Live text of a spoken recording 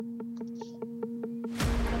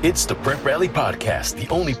It's the Prep Rally Podcast,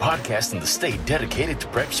 the only podcast in the state dedicated to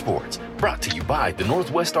prep sports. Brought to you by the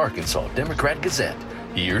Northwest Arkansas Democrat-Gazette.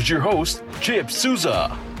 Here's your host, Chip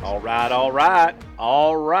Souza. All right.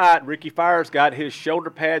 Ricky Fire's got his shoulder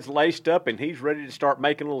pads laced up, and he's ready to start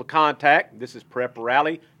making a little contact. This is Prep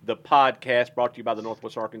Rally, the podcast brought to you by the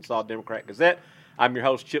Northwest Arkansas Democrat-Gazette. I'm your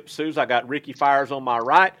host, Chip Souza. I got Ricky Fires on my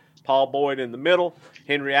right, Paul Boyd in the middle,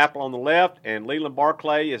 Henry Apple on the left, and Leland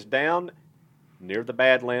Barclay is down near the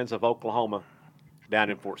Badlands of Oklahoma, down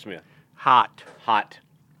in Fort Smith. Hot.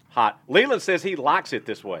 Leland says he likes it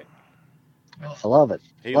this way. I love it.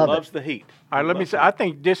 He loves the heat. All right, let me say, I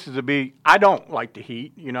think this is I don't like the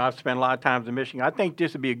heat. You know, I've spent a lot of times in Michigan. I think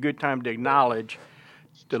this would be a good time to acknowledge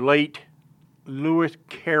the late Lewis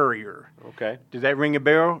Carrier. Okay. Does that ring a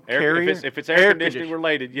bell? Carrier? If it's air conditioning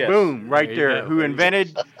related, yes. Boom, right there. Who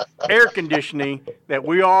invented air conditioning that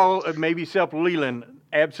we all, maybe except Leland,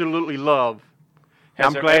 absolutely love.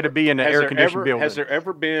 I'm glad to be in an air-conditioned building. Has there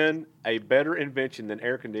ever been a better invention than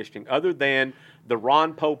air conditioning other than the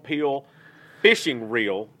Ron Popeil fishing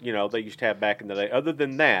reel, you know, they used to have back in the day? Other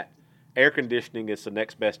than that, air conditioning is the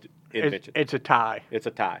next best invention. It's a tie. It's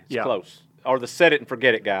close. Or the set it and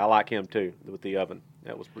forget it guy. I like him, too, with the oven.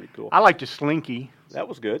 That was pretty cool. I like the Slinky. That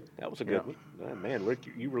was good. That was a good one. Oh, man, Rick,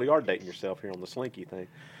 you really are dating yourself here on the Slinky thing.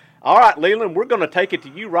 All right, Leland, we're going to take it to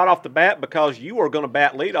you right off the bat because you are going to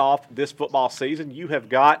bat leadoff this football season. You have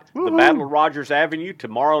got the Battle of Rogers Avenue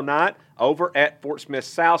tomorrow night over at Fort Smith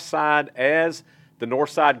Southside as the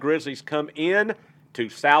Northside Grizzlies come in to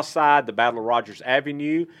Southside, the Battle of Rogers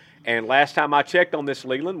Avenue. And last time I checked on this,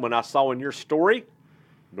 Leland, when I saw in your story,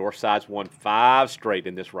 Northside's won 5 straight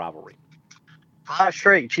in this rivalry. 5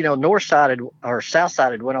 straight. You know,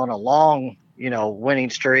 Southside had went on a long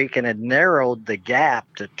winning streak and had narrowed the gap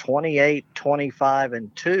to 28, 25,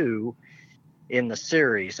 and 2 in the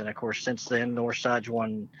series. And, of course, since then, Northside's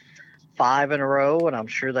won 5 in a row, and I'm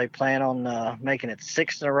sure they plan on making it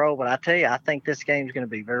 6 in a row. But I tell you, I think this game's going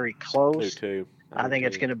to be very close. I think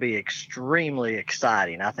it's going to be extremely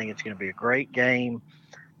exciting. I think it's going to be a great game.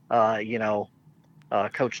 Coach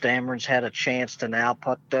Dameron's had a chance to now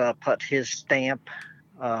put his stamp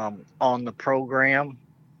on the program.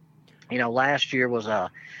 You know, last year was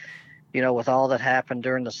with all that happened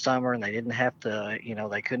during the summer and they didn't have to,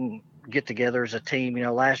 they couldn't get together as a team. You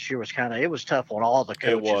know, last year was it was tough on all the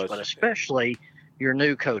coaches, but especially your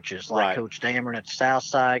new coaches like Coach Dameron at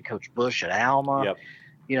Southside, Coach Bush at Alma. Yep.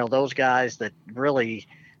 You know, those guys that really,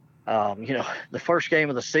 the first game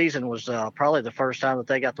of the season was probably the first time that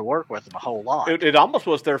they got to work with them a whole lot. It almost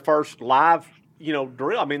was their first live,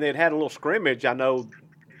 drill. I mean, they'd had a little scrimmage, I know,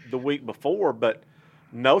 the week before, but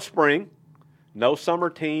no spring, no summer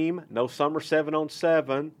team, no summer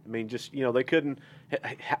 7-on-7. I mean, just, they couldn't.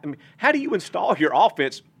 How do you install your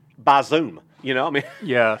offense by Zoom? How do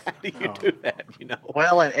you do that?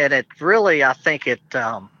 Well, and it really, I think it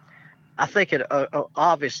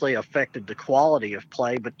obviously affected the quality of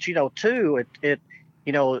play, but too, it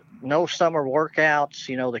no summer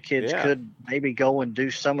workouts. The kids could maybe go and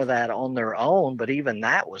do some of that on their own, but even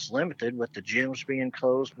that was limited with the gyms being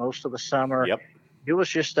closed most of the summer. Yep. It was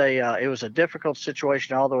just it was a difficult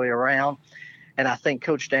situation all the way around. And I think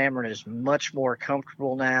Coach Dameron is much more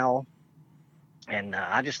comfortable now. And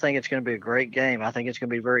I just think it's going to be a great game. I think it's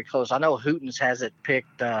going to be very close. I know Hootens has it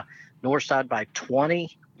picked Northside by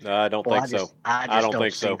 20. I don't think so. I don't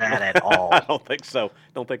think so. That at all. I don't think so.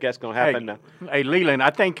 Don't think that's going to happen now. Hey, Leland,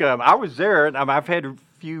 I think I was there. I've had a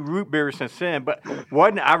few root beers since then. But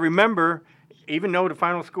I remember, even though the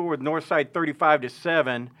final score was Northside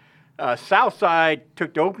 35-7, Southside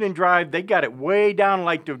took the opening drive. They got it way down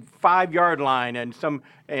like the 5-yard line, and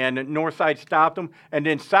Northside stopped them. And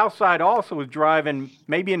then Southside also was driving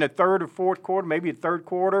maybe in the third or fourth quarter, maybe the third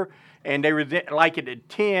quarter, and they were like at the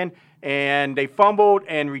 10, and they fumbled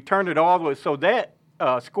and returned it all the way. So that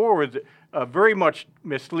score was very much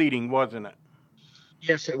misleading, wasn't it?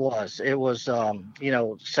 Yes, it was. It was,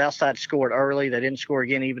 Southside scored early. They didn't score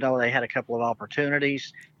again, even though they had a couple of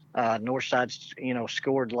opportunities. Northside,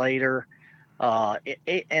 scored later.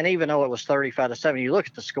 And even though it was 35-7, you look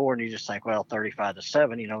at the score and you just think, well,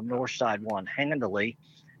 35-7, Northside won handily.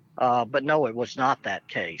 But no, it was not that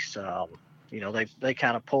case. They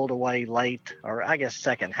kind of pulled away late, or I guess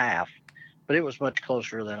second half, but it was much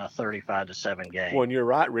closer than a 35-7 game. Well, and you're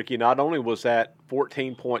right, Ricky. Not only was that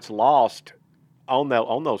 14 points lost on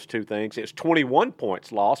those two things, it's 21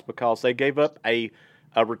 points lost because they gave up a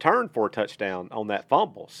return for a touchdown on that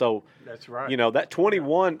fumble. So that's right. That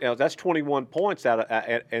 21, that's 21 points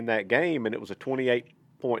in that game, and it was a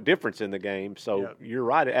 28-point difference in the game. So You're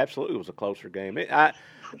right. It absolutely was a closer game.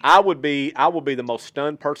 I would be the most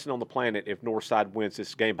stunned person on the planet if Northside wins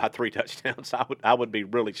this game by 3 touchdowns. I would be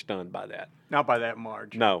really stunned by that. Not by that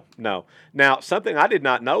margin. No. Now, something I did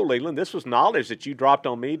not know, Leland, this was knowledge that you dropped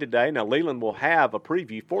on me today. Now, Leland will have a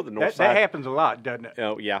preview for the Northside. That happens a lot, doesn't it?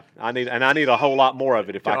 Oh, yeah. I need a whole lot more of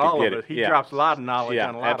it if I could get it. He drops a lot of knowledge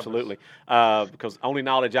on a lot absolutely. of us. Because only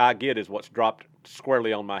knowledge I get is what's dropped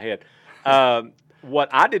squarely on my head. What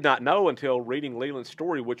I did not know until reading Leland's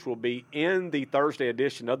story, which will be in the Thursday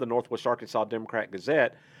edition of the Northwest Arkansas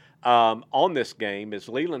Democrat-Gazette, on this game, is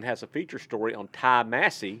Leland has a feature story on Ty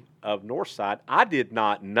Massey of Northside. I did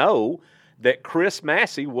not know that Chris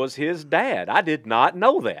Massey was his dad. I did not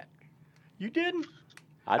know that. You didn't?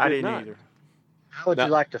 I didn't not. either. How would you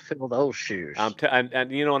like to fill those shoes?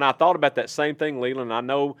 And I thought about that same thing, Leland. I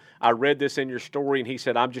know I read this in your story, and he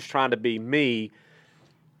said, I'm just trying to be me.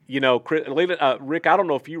 Leland, Rick, I don't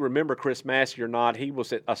know if you remember Chris Massey or not. He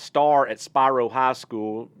was a star at Spiro High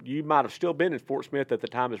School. You might have still been in Fort Smith at the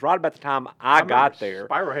time. It's right about the time I got there.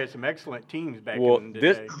 Spiro had some excellent teams back in the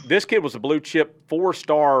day. This kid was a blue chip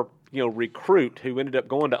 4-star recruit who ended up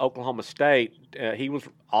going to Oklahoma State. He was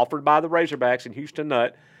offered by the Razorbacks in Houston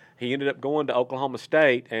Nutt. He ended up going to Oklahoma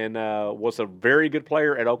State and was a very good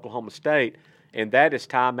player at Oklahoma State. And that is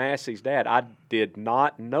Ty Massey's dad. I did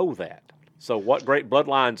not know that. So what great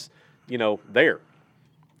bloodlines, there.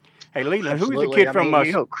 Hey, Leland, who's the kid from us?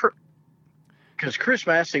 Because Chris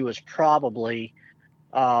Massey was probably,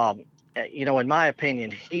 in my opinion,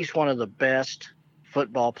 he's one of the best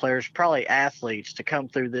football players, probably athletes to come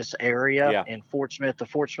through this area in Fort Smith, the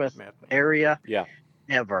Fort Smith area,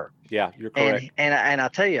 ever. Yeah, you're correct. And I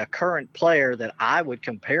tell you, a current player that I would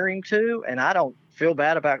compare him to, and I don't feel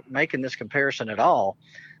bad about making this comparison at all,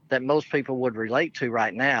 that most people would relate to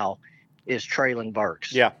right now, is Traylon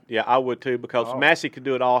Burks. Yeah, I would too, because Massey could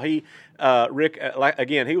do it all. He, Rick,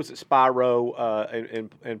 he was at Spiro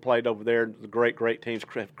and played over there. The great teams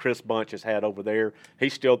Chris Bunch has had over there.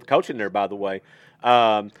 He's still coaching there, by the way.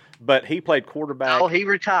 But he played quarterback. Oh, he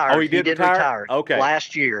retired. Oh, he did retire? Okay.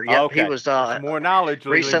 Last year. Yep, okay. He was more knowledge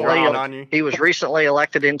recently on you. He was recently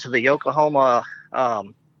elected into the Oklahoma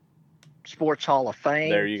Sports Hall of Fame.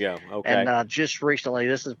 There you go. Okay. And just recently,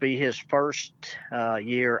 this will be his first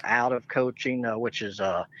year out of coaching, which is,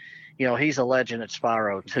 he's a legend at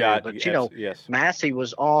Spiro too. But yes. Massey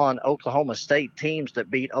was on Oklahoma State teams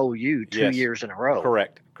that beat OU two years in a row.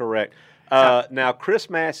 Correct. Now, Chris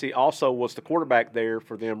Massey also was the quarterback there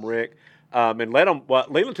for them, Rick. And led them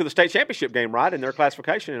Leland to the state championship game, right, in their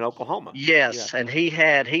classification in Oklahoma. Yes, and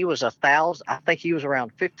he was 1,000. I think he was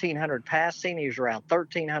around 1,500 passing. He was around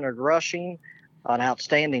 1,300 rushing. An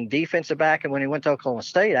outstanding defensive back. And when he went to Oklahoma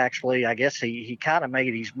State, actually, I guess he kind of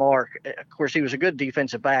made his mark. Of course, he was a good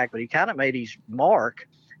defensive back, but he kind of made his mark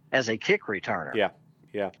as a kick returner.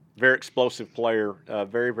 Yeah. Very explosive player.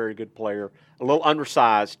 Very, very good player. A little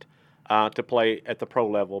undersized to play at the pro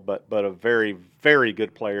level, but a very, very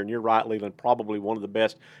good player. And you're right, Leland, probably one of the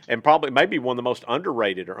best, and probably maybe one of the most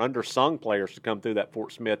underrated or undersung players to come through that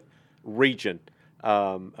Fort Smith region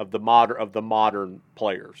of the modern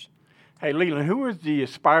players. Hey, Leland, who was the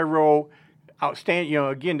Spiro outstanding?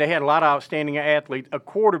 Again, they had a lot of outstanding athletes. A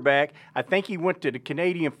quarterback, I think he went to the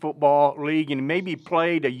Canadian Football League and maybe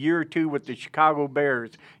played a year or two with the Chicago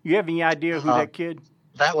Bears. You have any idea who that kid?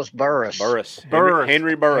 That was Burris.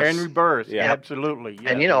 Henry Burris. Henry Burris. Yeah, absolutely.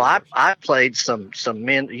 Yeah. And I played some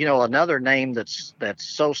men. Another name that's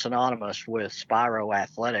so synonymous with Spiro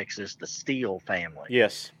athletics is the Steele family.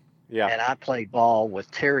 Yes. Yeah. And I played ball with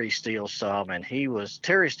Terry Steele some, and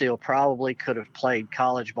Terry Steele probably could have played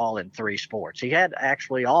college ball in 3 sports. He had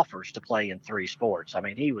actually offers to play in 3 sports. I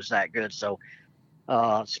mean, he was that good. So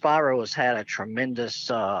Spiro has had a tremendous,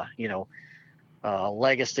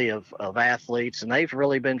 legacy of athletes, and they've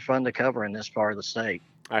really been fun to cover in this part of the state.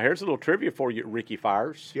 Here's a little trivia for you, Ricky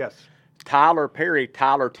Fires. Yes. Tyler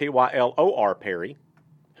Tylor Perry,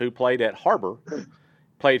 who played at Harbor,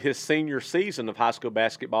 played his senior season of high school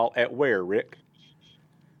basketball at where, Rick?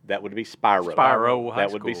 That would be Spiro.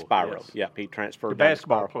 That would be Spiro. Yes. Yep, he transferred the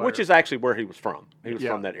basketball player, which is actually where he was from. He was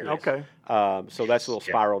from that area. Okay. So that's a little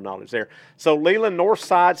Spiro knowledge there. So Leland,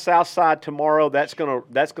 Northside, Southside tomorrow. That's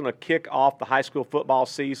gonna kick off the high school football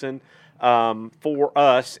season for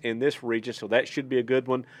us in this region. So that should be a good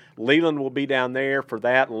one. Leland will be down there for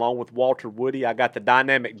that, along with Walter Woody. I got the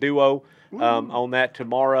dynamic duo on that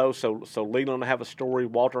tomorrow. So Leland will have a story.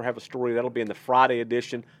 Walter will have a story. That'll be in the Friday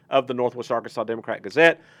edition of the Northwest Arkansas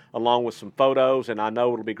Democrat-Gazette, along with some photos. And I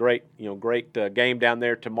know it'll be great. Great game down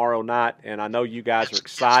there tomorrow night. And I know you guys are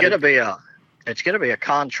excited. It's going to be a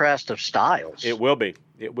contrast of styles. It will be.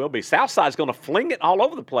 It will be. Southside's going to fling it all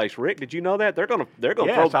over the place. Rick, did you know that they're going to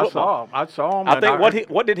throw the football? I saw him. I think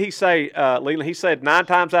what did he say, Leland? He said 9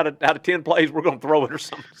 times out of 10 plays we're going to throw it or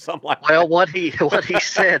something like that. Well, what he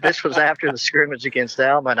said, this was after the scrimmage against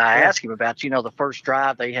Alma, and I asked him about, the first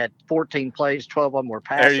drive they had 14 plays, 12 of them were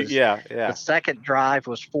passes. The second drive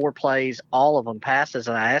was 4 plays, all of them passes,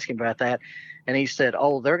 and I asked him about that, and he said,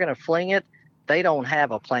 "Oh, they're going to fling it. They don't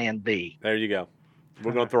have a plan B." There you go.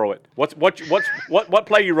 We're going to throw it. What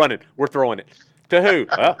play you running? We're throwing it. To who?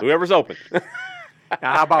 Well, whoever's open.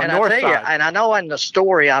 How about Northside? And I know in the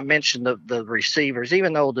story I mentioned the receivers,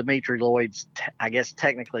 even though Dimitri Lloyd's, I guess,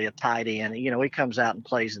 technically a tight end, he comes out and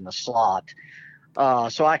plays in the slot.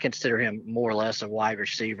 So I consider him more or less a wide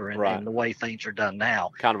receiver in the way things are done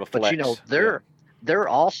now. Kind of a flex. But, they're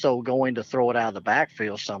also going to throw it out of the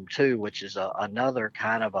backfield some too, which is another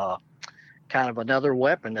kind of another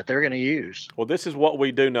weapon that they're going to use. Well, this is what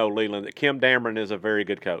we do know, Leland, that Kim Dameron is a very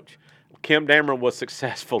good coach. Kim Dameron was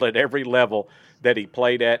successful at every level that he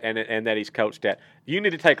played at and that he's coached at. You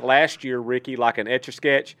need to take last year, Ricky, like an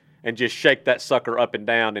Etch-a-Sketch and just shake that sucker up and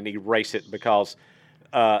down and erase it, because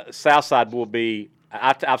Southside will be –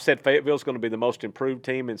 I've said Fayetteville's going to be the most improved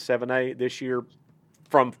team in 7A this year,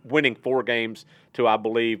 from winning 4 games to, I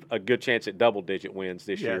believe, a good chance at double-digit wins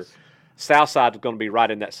this year. Southside is going to be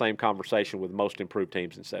right in that same conversation with most improved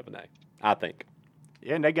teams in 7A, I think.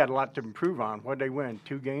 Yeah, and they got a lot to improve on. What did they win,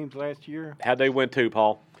 2 games last year? How'd they win 2,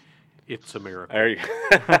 Paul? It's a miracle. There you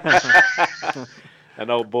go. An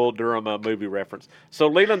old Bull Durham movie reference. So,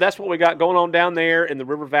 Leland, that's what we got going on down there in the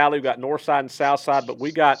River Valley. We got Northside and Southside, but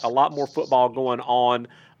we got a lot more football going on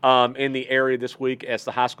in the area this week as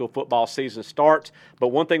the high school football season starts. But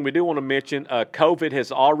one thing we do want to mention, COVID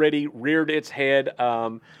has already reared its head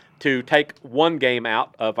to take one game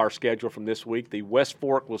out of our schedule from this week. The West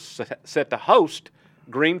Fork was set to host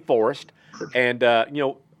Green Forest, and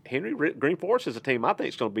Green Forest is a team I think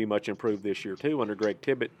is going to be much improved this year too under Greg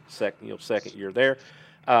Tibbett, second year there.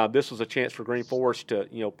 This was a chance for Green Forest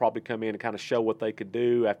to probably come in and kind of show what they could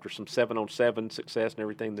do after some 7-on-7 success and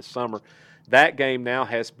everything this summer. That game now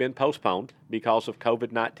has been postponed because of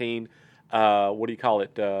COVID-19. What do you call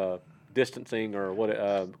it? Distancing or what?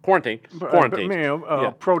 Quarantine.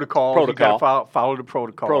 Protocol. You got to follow the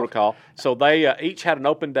protocol. So they each had an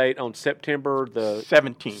open date on September the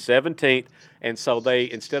 17th. And so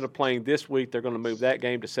they, instead of playing this week, they're going to move that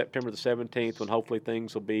game to September the 17th, when hopefully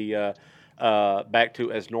things will be back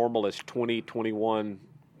to as normal as 2021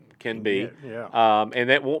 can be. And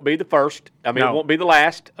that won't be the first. It won't be the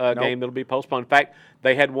last game that'll be postponed. In fact,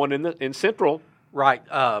 they had one in Central. Right.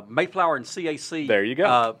 Mayflower and CAC there you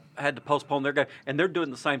go. Had to postpone their game, and they're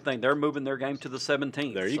doing the same thing. They're moving their game to the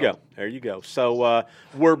 17th. There you go. So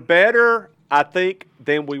we're better, I think,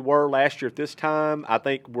 than we were last year at this time. I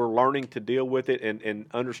think we're learning to deal with it and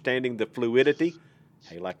understanding the fluidity.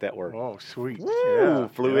 Hey, like that word. Oh, sweet. Woo,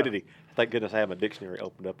 fluidity. Yeah. Thank goodness I have my dictionary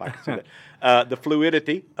opened up. I can see that. The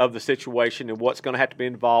fluidity of the situation and what's going to have to be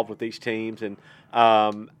involved with these teams. And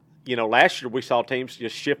last year we saw teams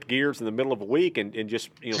just shift gears in the middle of a week and just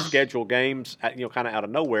schedule games kind of out of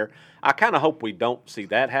nowhere. I kind of hope we don't see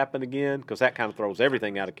that happen again, because that kind of throws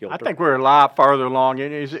everything out of kilter. I think we're a lot farther along.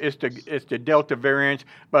 It's the Delta variant,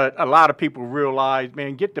 but a lot of people realize,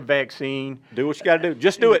 man, get the vaccine. Do what you got to do.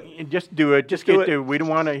 Just do it. Just do it. Just get to. We don't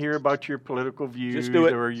want to hear about your political views just do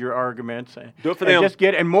it. Or your arguments. Do it for them. Just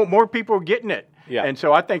get it, and more people are getting it. Yeah. And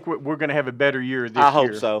so I think we're going to have a better year this year. I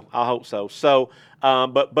hope so. So,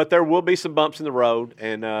 but there will be some bumps in the road,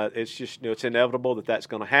 and it's just it's inevitable that's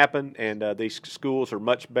going to happen. And these schools are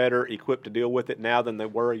much better equipped to deal with it now than they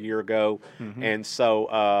were a year ago. Mm-hmm. And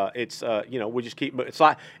so it's we just keep.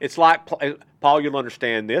 It's like Paul, you'll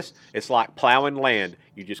understand this. It's like plowing land.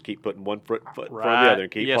 You just keep putting one foot in front of the other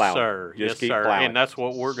and keep plowing. Yes, sir. Plowing. And that's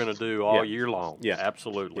what we're going to do all year long. Yeah,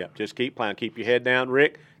 absolutely. Yeah, just keep plowing. Keep your head down,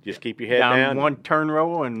 Rick. Just keep your head down. One turn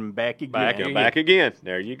row and back again. Back again.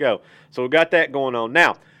 There you go. So we've got that going on.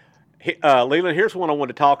 Now, Leland, here's one I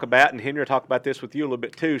wanted to talk about, and Henry will talk about this with you a little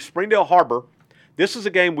bit too. Springdale Harbor, this is a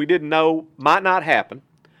game we didn't know might not happen,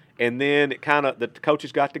 and then it the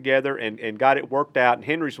coaches got together and got it worked out, and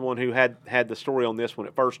Henry's the one who had the story on this when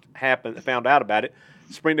it first happened, found out about it.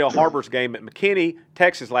 Springdale Harbor's game at McKinney,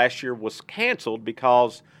 Texas last year was canceled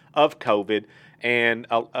because of COVID, and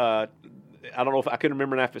I don't know if I couldn't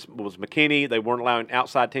remember if it was McKinney. They weren't allowing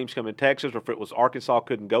outside teams to come in Texas, or if it was Arkansas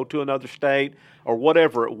couldn't go to another state, or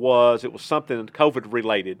whatever it was. It was something COVID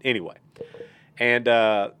related anyway. And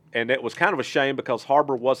it was kind of a shame because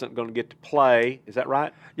Harbor wasn't going to get to play. Is that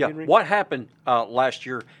right, Yeah. Henry? What happened last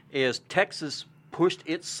year is Texas pushed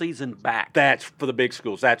its season back. That's for the big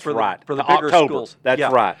schools. That's right. For the To bigger October. schools. That's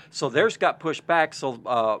right. So theirs got pushed back,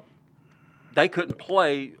 so they couldn't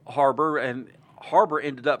play Harbor, and Harbor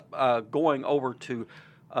ended up going over to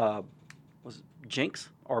was it Jinx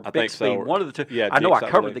or I Bixby? think so. One of the two. Yeah, I know Jinx, I I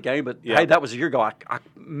covered believe. the game, but Yeah. hey, that was a year ago. I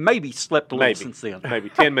maybe slept a little since then. Maybe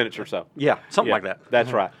 10 minutes or so. Yeah, something like that.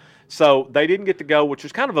 That's right. So they didn't get to go, which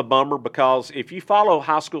was kind of a bummer because if you follow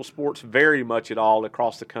high school sports very much at all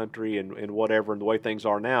across the country and whatever, and the way things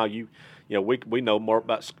are now, we know more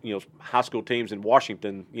about high school teams in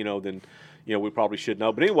Washington than we probably should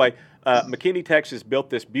know. But anyway, McKinney, Texas built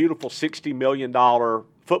this beautiful $60 million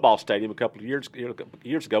football stadium a couple of years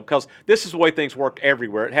ago because this is the way things work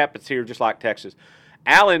everywhere. It happens here just like Texas.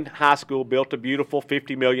 Allen High School built a beautiful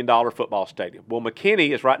 $50 million football stadium. Well,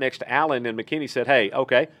 McKinney is right next to Allen, and McKinney said, "Hey,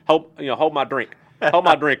 okay, hold my drink. Hold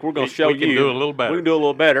my drink. We're going to show you. We can do a little better. We can do a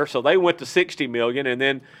little better." So they went to $60 million,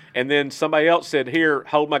 and then somebody else said, "Here,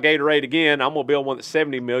 hold my Gatorade again. I'm going to build one that's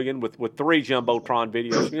 $70 million with 3 jumbotron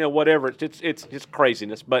videos. Whatever. It's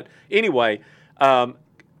craziness." But anyway, I'm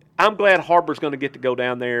glad Harbor's going to get to go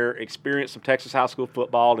down there, experience some Texas high school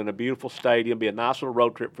football in a beautiful stadium, be a nice little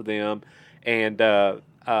road trip for them. And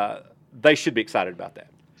they should be excited about that.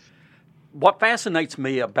 What fascinates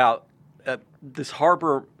me about this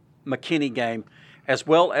Harbor McKinney game, as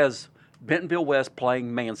well as Bentonville West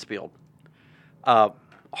playing Mansfield,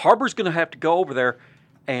 Harbor's going to have to go over there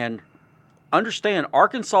and understand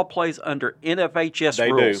Arkansas plays under NFHS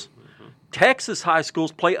rules. Do. Texas high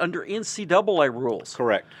schools play under NCAA rules.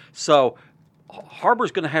 Correct. So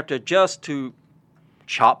Harbor's going to have to adjust to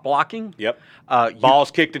chop blocking. Yep.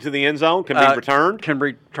 Balls kicked into the end zone can be returned.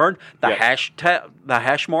 The Yep. the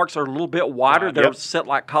hash marks are a little bit wider. They're Yep. set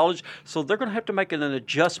like college, so they're going to have to make an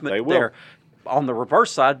adjustment They will. there. On the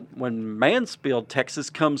reverse side, when Mansfield, Texas,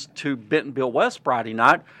 comes to Bentonville West Friday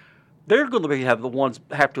night, they're going to have the ones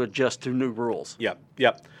have to adjust to new rules. Yep.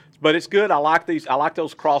 But it's good. I like these. I like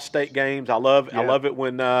those cross-state games. I love it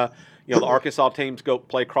when the Arkansas teams go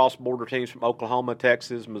play cross-border teams from Oklahoma,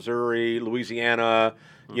 Texas, Missouri, Louisiana,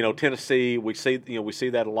 Tennessee. We see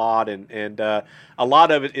that a lot, and a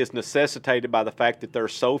lot of it is necessitated by the fact that there are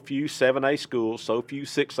so few 7A schools, so few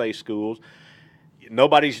 6A schools.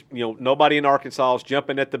 Nobody in Arkansas is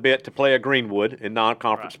jumping at the bit to play a Greenwood in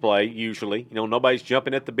non-conference play. Usually, nobody's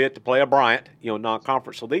jumping at the bit to play a Bryant,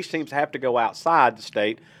 non-conference. So these teams have to go outside the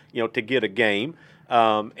state, to get a game.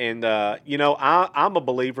 I'm a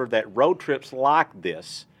believer that road trips like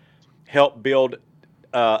this help build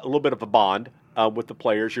a little bit of a bond with the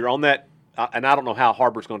players. You're on that, and I don't know how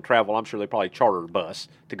Harbor's going to travel. I'm sure they probably charter a bus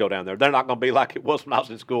to go down there. They're not going to be like it was when I was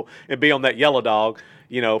in school and be on that yellow dog,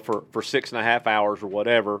 for 6.5 hours or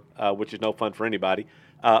whatever, which is no fun for anybody.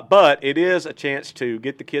 But it is a chance to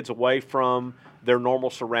get the kids away from their normal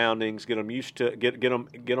surroundings, get them used to get them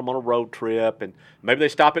on a road trip, and maybe they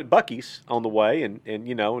stop at Buc-ee's on the way and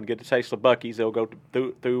get to taste of Buc-ee's. They'll go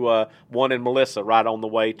through one in Melissa right on the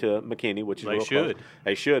way to McKinney, which is They real should. close.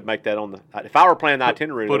 They should make that on the. If I were planning the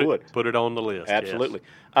itinerary, they would Put it on the list. absolutely.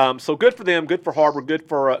 Yes. So good for them, good for Harbor, good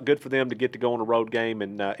for them to get to go on a road game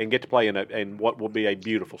and get to play in what will be a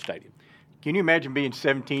beautiful stadium. Can you imagine being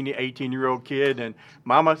 17 to 18-year-old kid and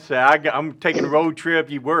Mama said, I'm taking a road trip.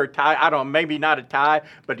 You wear a tie. Maybe not a tie,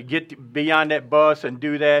 but to get to be on that bus and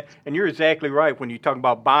do that. And you're exactly right when you talk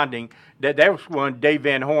about bonding. That was one Dave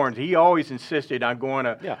Van Horns. He always insisted on going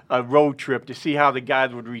a road trip to see how the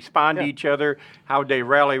guys would respond to each other, how they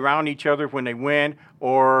rally around each other when they win,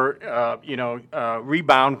 or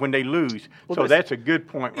rebound when they lose. So that's a good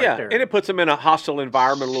point right there. And it puts them in a hostile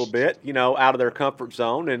environment a little bit, out of their comfort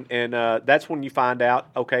zone, and that's when you find out,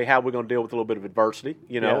 okay, how we're going to deal with a little bit of adversity,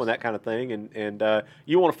 and that kind of thing, and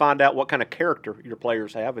you want to find out what kind of character your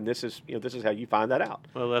players have, and this is how you find that out.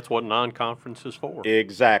 Well, that's what non-conference is for.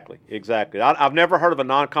 Exactly. I've never heard of a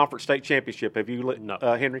non-conference state championship. Have you,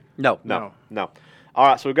 Henry? No. All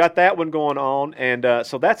right, so we've got that one going on, and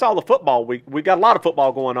so that's all the football. We got a lot of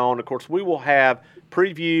football going on. Of course, we will have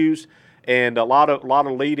previews and a lot of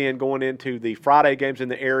lead-in going into the Friday games in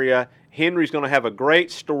the area. Henry's going to have a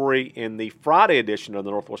great story in the Friday edition of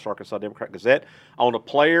the Northwest Arkansas Democrat-Gazette on a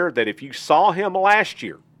player that if you saw him last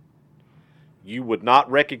year, you would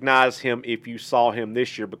not recognize him if you saw him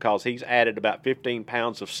this year because he's added about 15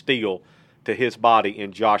 pounds of steel to his body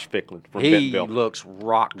in Josh Ficklin from Bentonville. He looks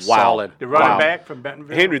rock solid. The running back from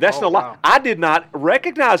Bentonville. Henry, that's no lie. I did not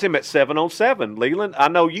recognize him at 7-on-7. Leland, I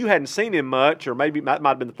know you hadn't seen him much, or maybe that might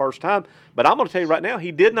have been the first time, but I'm going to tell you right now,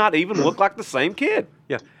 he did not even look like the same kid.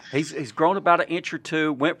 Yeah, he's grown about an inch or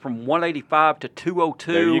two. Went from 185 to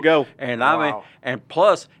 202. There you go. And and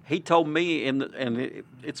plus he told me, and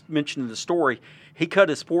it's mentioned in the story, he cut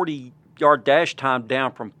his 40 yard dash time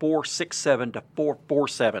down from 4.67 to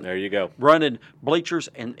 4.47. There you go. Running bleachers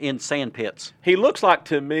and in sand pits. He looks like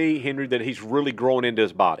to me, Henry, that he's really growing into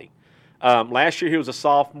his body. Last year he was a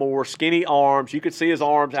sophomore, skinny arms. You could see his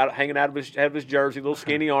arms hanging out of his jersey, little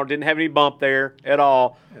skinny arm. Didn't have any bump there at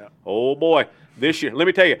all. Yeah. Oh, boy. This year, let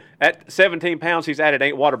me tell you, at 17 pounds he's added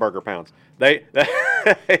ain't Whataburger pounds.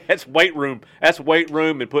 That's weight room. That's weight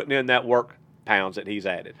room and putting in that work pounds that he's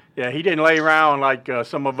added. Yeah, he didn't lay around like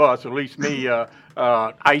some of us, at least me,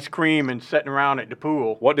 ice cream and sitting around at the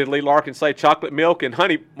pool. What did Lee Larkin say? Chocolate milk and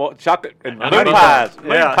chocolate and moon pies.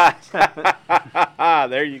 Moon pies.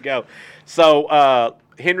 There you go. So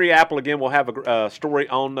Henry Apple again will have a story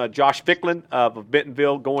on Josh Ficklin of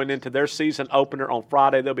Bentonville going into their season opener on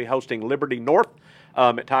Friday. They'll be hosting Liberty North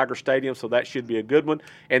at Tiger Stadium, so that should be a good one.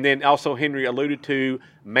 And then also Henry alluded to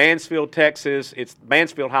Mansfield, Texas. It's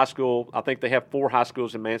Mansfield High School. I think they have 4 high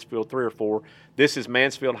schools in Mansfield, 3 or 4. This is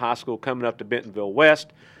Mansfield High School coming up to Bentonville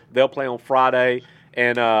West. They'll play on Friday.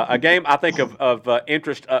 And a game I think of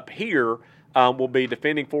interest up here will be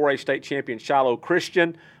defending 4A state champion Shiloh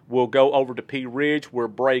Christian. Will go over to Pea Ridge, where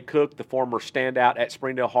Bray Cook, the former standout at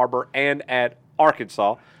Springdale Harbor and at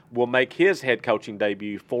Arkansas, will make his head coaching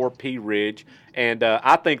debut for Pea Ridge. And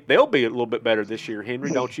I think they'll be a little bit better this year,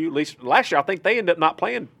 Henry, don't you? At least last year, I think they ended up not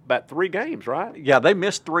playing about 3 games, right? Yeah, they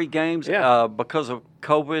missed 3 games because of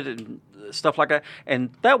COVID and stuff like that. And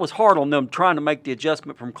that was hard on them trying to make the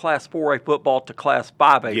adjustment from Class 4A football to Class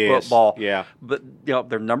 5A football. Yeah. But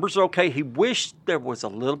their numbers are okay. He wished there was a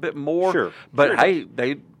little bit more. Sure. But, hey,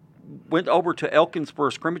 they went over to Elkins for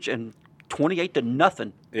a scrimmage and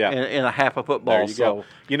 28-0 in a half of football. There you go.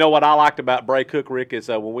 You know what I liked about Bray Cook, Rick, is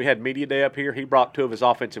when we had media day up here, he brought 2 of his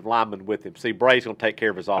offensive linemen with him. See, Bray's going to take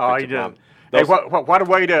care of his offensive linemen. Hey, what a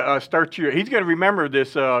way to start your – he's going to remember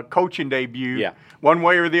this coaching debut one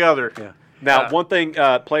way or the other. Yeah. Now, one thing,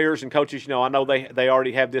 players and coaches, I know they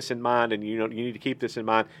already have this in mind, and you need to keep this in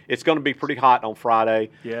mind. It's going to be pretty hot on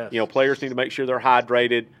Friday. Yes. Players need to make sure they're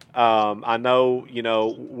hydrated. I know,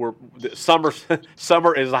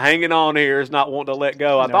 summer is hanging on here. It's not wanting to let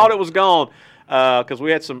go. I thought it was gone because we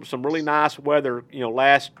had some really nice weather,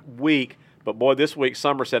 last week. But boy, this week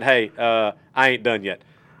summer said, "Hey, I ain't done yet."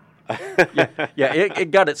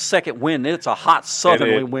 It got its second wind. It's a hot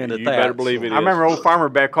southerly wind at you that. You better believe it is. I remember old farmer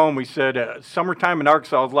back home, he said, summertime in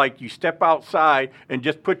Arkansas is like you step outside and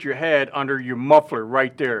just put your head under your muffler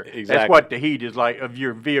right there. Exactly. That's what the heat is like of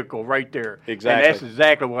your vehicle right there. Exactly. And that's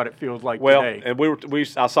exactly what it feels like today. And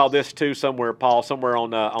I saw this too somewhere, Paul, somewhere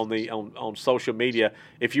on social media.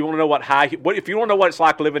 If you want to know if you want to know what it's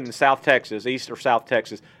like living in South Texas, East or South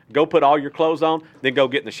Texas, go put all your clothes on, then go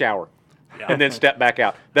get in the shower. And then step back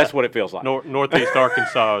out. That's what it feels like. Northeast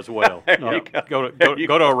Arkansas as well. Go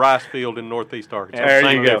to a rice field in Northeast Arkansas.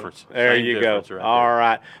 There you go. Difference. There Same you go. Right All there.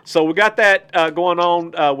 right. So we got that going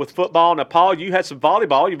on with football. Now, Paul, you had some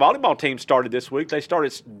volleyball. Your volleyball team started this week. They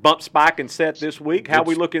started bump, spike, and set this week. How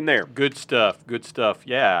we looking there? Good stuff.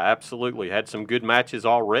 Yeah, absolutely. Had some good matches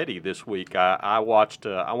already this week. I watched.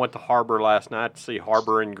 I went to Harbor last night to see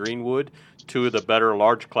Harbor and Greenwood, 2 of the better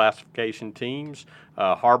large classification teams.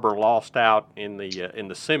 Harbor lost out in the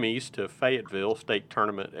semis to Fayetteville State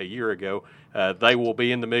Tournament a year ago. They will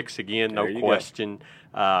be in the mix again, no question.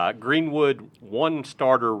 Greenwood, 1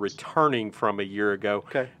 starter returning from a year ago.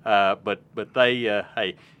 Okay. But they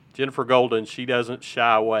Jennifer Golden, she doesn't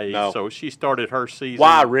shy away. No. So she started her season.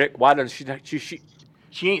 Why, Rick? Why doesn't she?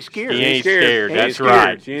 She ain't scared. She ain't scared. That's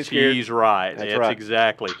right. She's right. That's right.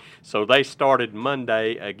 Exactly. So they started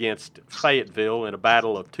Monday against Fayetteville in a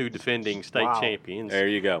battle of 2 defending state champions. There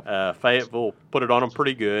you go. Fayetteville put it on them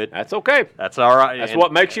pretty good. That's okay. That's all right. That's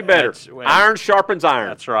what makes you better. Iron sharpens iron.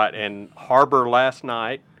 That's right. And Harbor last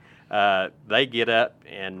night, they get up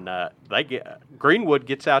and Greenwood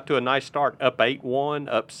gets out to a nice start, up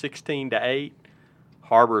 8-1, up 16-8.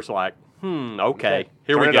 Harbor's like, okay,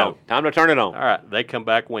 here we go. Time to turn it on. All right, they come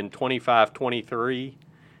back, win 25-23,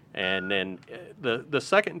 and then the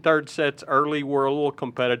second and third sets early were a little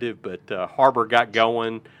competitive, but Harbor got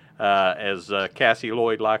going, as Cassie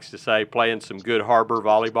Lloyd likes to say, playing some good Harbor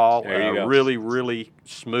volleyball. There you go. Really, really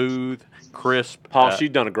smooth, crisp. Paul, she's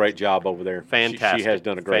done a great job over there. Fantastic. She has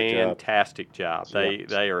done a great job. Fantastic job.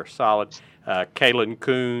 They are solid. Kaylin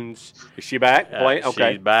Coons. Is she back?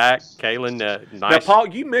 Okay. She's back. Kaylin, nice. Now, Paul,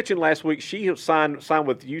 you mentioned last week she signed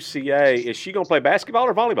with UCA. Is she going to play basketball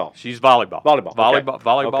or volleyball? She's volleyball.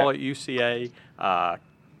 Volleyball At UCA.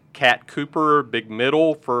 Kat Cooper, big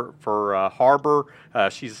middle for Harbor.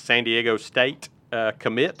 She's a San Diego State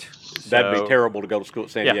commit. That'd be terrible to go to school at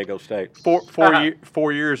San Diego State.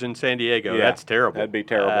 4 years in San Diego. Yeah, that's terrible. That'd be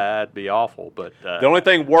terrible. That'd be awful. But the only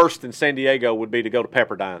thing worse than San Diego would be to go to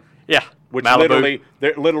Pepperdine. Yeah. Which Malibu.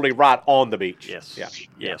 they're literally right on the beach. Yes. Yeah.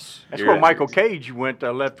 Yes. That's where Michael Cage went,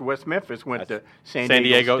 left West Memphis, went to San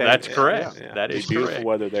Diego State. That's correct. Yeah. That is beautiful correct.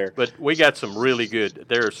 weather there. But we got some really good.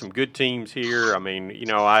 There are some good teams here. I mean,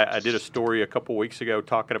 I did a story a couple weeks ago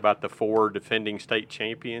talking about the 4 defending state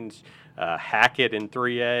champions. Hackett in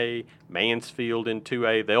 3A, Mansfield in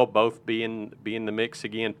 2A. They'll both be in the mix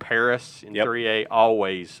again. Paris in 3A,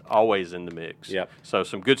 always in the mix. Yep. So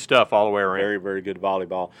some good stuff all the way around. Very, very good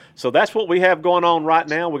volleyball. So that's what we have going on right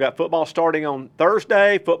now. We got football starting on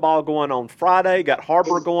Thursday, football going on Friday. Got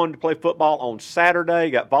Harbor going to play football on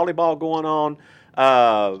Saturday. Got volleyball going on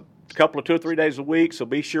a couple of 2 or 3 days a week. So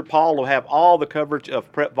be sure Paul will have all the coverage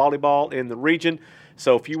of prep volleyball in the region.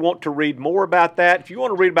 So if you want to read more about that, if you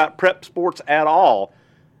want to read about prep sports at all,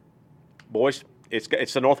 boys,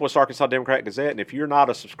 it's the Northwest Arkansas Democrat Gazette. And if you're not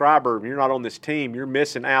a subscriber, if you're not on this team, you're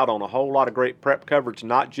missing out on a whole lot of great prep coverage,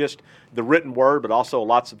 not just the written word, but also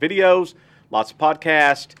lots of videos, lots of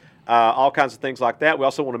podcasts, all kinds of things like that. We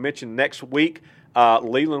also want to mention next week,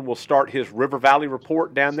 Leland will start his River Valley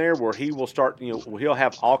report down there where he will start, he'll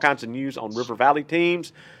have all kinds of news on River Valley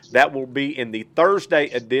teams. That will be in the Thursday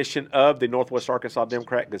edition of the Northwest Arkansas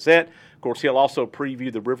Democrat Gazette. Of course, he'll also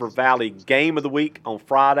preview the River Valley Game of the Week on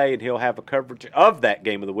Friday, and he'll have a coverage of that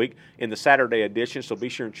Game of the Week in the Saturday edition, so be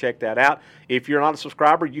sure and check that out. If you're not a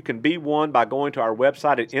subscriber, you can be one by going to our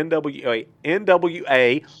website at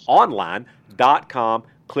NWAOnline.com.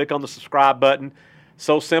 Click on the subscribe button.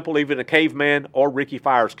 So simple, even a caveman or Ricky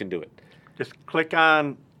Fires can do it. Just click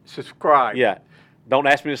on subscribe. Yeah. Don't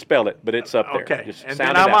ask me to spell it, but it's up there. Okay. Just and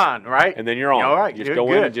sound then it I'm out. on, right? And then you're on. All right. Just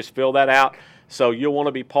go in and just fill that out. So you'll want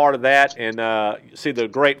to be part of that and see the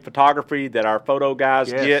great photography that our photo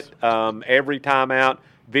guys get every time out,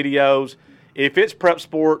 videos. If it's prep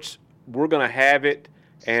sports, we're going to have it,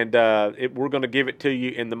 and we're going to give it to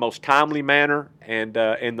you in the most timely manner and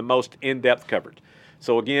in the most in-depth coverage.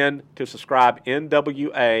 So, again, to subscribe,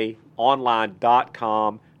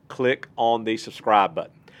 NWAOnline.com, click on the subscribe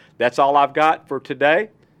button. That's all I've got for today.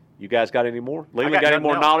 You guys got any more? Leland, got any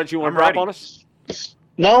more knowledge you want to drop on us?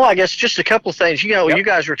 No, I guess just a couple of things. You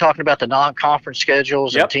guys were talking about the non-conference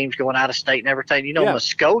schedules and teams going out of state and everything.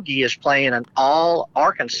 Muskogee is playing an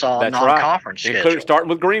all-Arkansas non-conference schedule. Including starting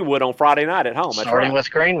with Greenwood on Friday night at home. Starting with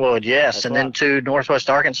Greenwood, yes. That's then 2 Northwest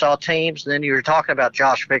Arkansas teams. And then you were talking about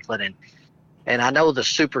Josh Ficklin. And I know the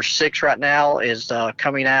Super 6 right now is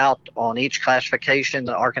coming out on each classification,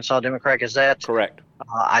 the Arkansas Democrat Gazette. Correct.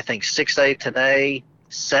 I think 6A today,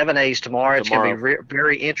 7A's tomorrow. It's going to be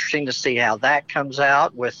very interesting to see how that comes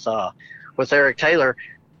out with Eric Taylor.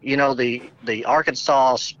 The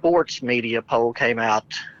Arkansas sports media poll came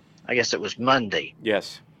out, I guess it was Monday.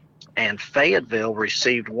 Yes. And Fayetteville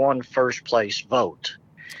received 1 first-place vote.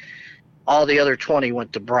 All the other 20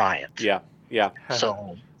 went to Bryant. Yeah.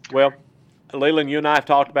 So, well, Leland, you and I have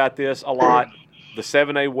talked about this a lot. The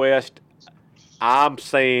 7A West, I'm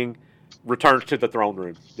saying, returns to the throne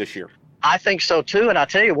room this year. I think so, too. And I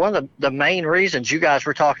tell you, one of the main reasons you guys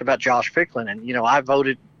were talking about Josh Ficklin, and, I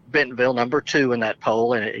voted Bentonville number 2 in that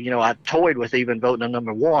poll, and, I toyed with even voting on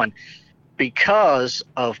number 1 because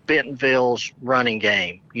of Bentonville's running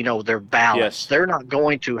game. Their balance. Yes. They're not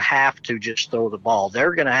going to have to just throw the ball.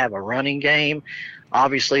 They're going to have a running game.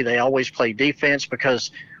 Obviously, they always play defense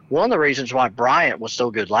because – one of the reasons why Bryant was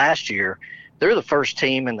so good last year, they're the first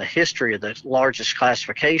team in the history of the largest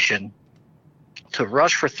classification to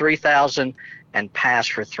rush for 3,000 and pass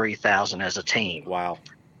for 3,000 as a team. Wow.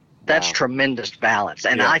 That's tremendous balance.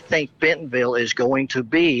 And I think Bentonville is going to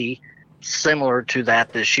be similar to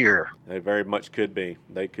that this year. They very much could be.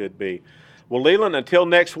 They could be. Well, Leland, until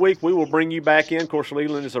next week, we will bring you back in. Of course,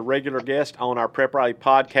 Leland is a regular guest on our Prep Rally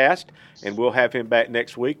podcast, and we'll have him back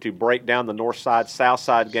next week to break down the Northside,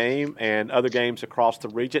 Southside game and other games across the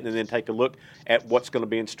region, and then take a look at what's going to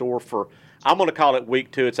be in store for, I'm going to call it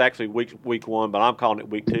week 2. It's actually week 1, but I'm calling it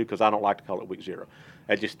week 2 because I don't like to call it week 0.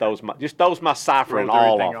 That just throws my ciphering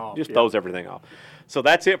all off. Throws everything off. So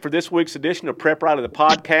that's it for this week's edition of Prep Rally, the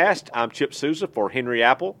podcast. I'm Chip Souza for Henry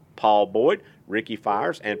Apple, Paul Boyd, Ricky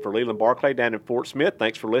Fires, and for Leland Barclay down in Fort Smith.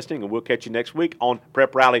 Thanks for listening, and we'll catch you next week on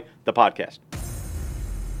Prep Rally, the podcast.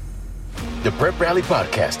 The Prep Rally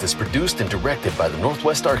podcast is produced and directed by the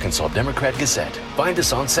Northwest Arkansas Democrat Gazette. Find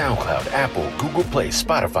us on SoundCloud, Apple, Google Play,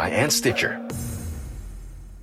 Spotify, and Stitcher.